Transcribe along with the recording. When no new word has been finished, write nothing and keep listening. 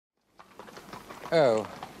Oh,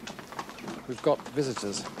 we've got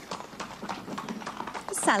visitors.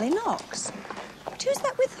 Sally Knox. But who's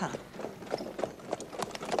that with her?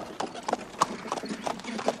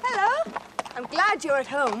 Hello. I'm glad you're at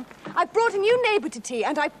home. I brought a new neighbour to tea,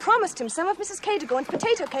 and I promised him some of Mrs. Cadogan's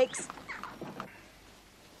potato cakes.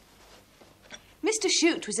 Mr.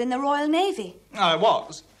 Shute was in the Royal Navy. Oh, I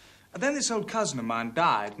was. And then this old cousin of mine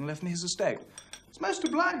died and left me his estate. It's most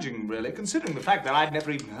obliging, really, considering the fact that I'd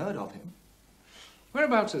never even heard of him.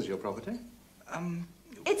 Whereabouts is your property?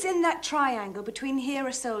 It's in that triangle between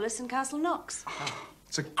Hierosolus and Castle Knox. Oh,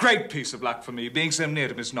 it's a great piece of luck for me, being so near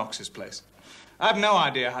to Miss Knox's place. I have no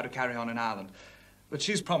idea how to carry on in Ireland, but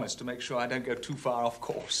she's promised to make sure I don't go too far off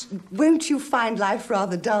course. Won't you find life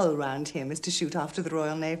rather dull round here, Mr. Shute, after the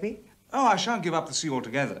Royal Navy? Oh, I shan't give up the sea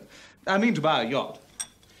altogether. I mean to buy a yacht.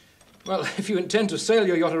 Well, if you intend to sail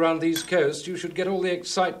your yacht around these coasts, you should get all the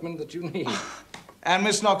excitement that you need. And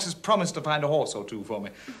Miss Knox has promised to find a horse or two for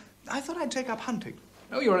me. I thought I'd take up hunting.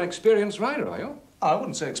 Oh, you're an experienced rider, are you? Oh, I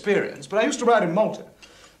wouldn't say experienced, but I used to ride in Malta.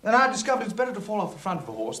 Then I discovered it's better to fall off the front of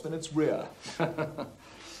a horse than its rear.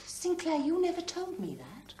 Sinclair, you never told me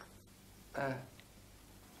that.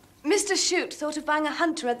 Mr. Shute thought of buying a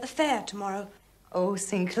hunter at the fair tomorrow. Oh,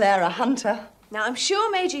 Sinclair, a hunter. Now, I'm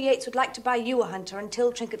sure Major Yeates would like to buy you a hunter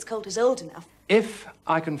until Trinket's colt is old enough. If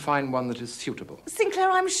I can find one that is suitable.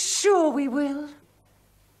 Sinclair, I'm sure we will.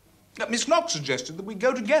 Miss Knox suggested that we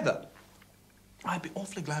go together. I'd be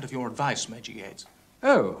awfully glad of your advice, Major Yeates.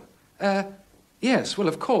 Oh, yes, well,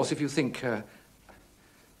 of course, if you think,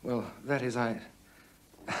 well, that is, I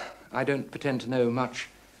don't pretend to know much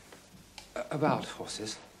about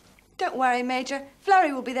horses. Don't worry, Major.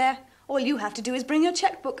 Flurry will be there. All you have to do is bring your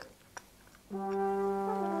checkbook.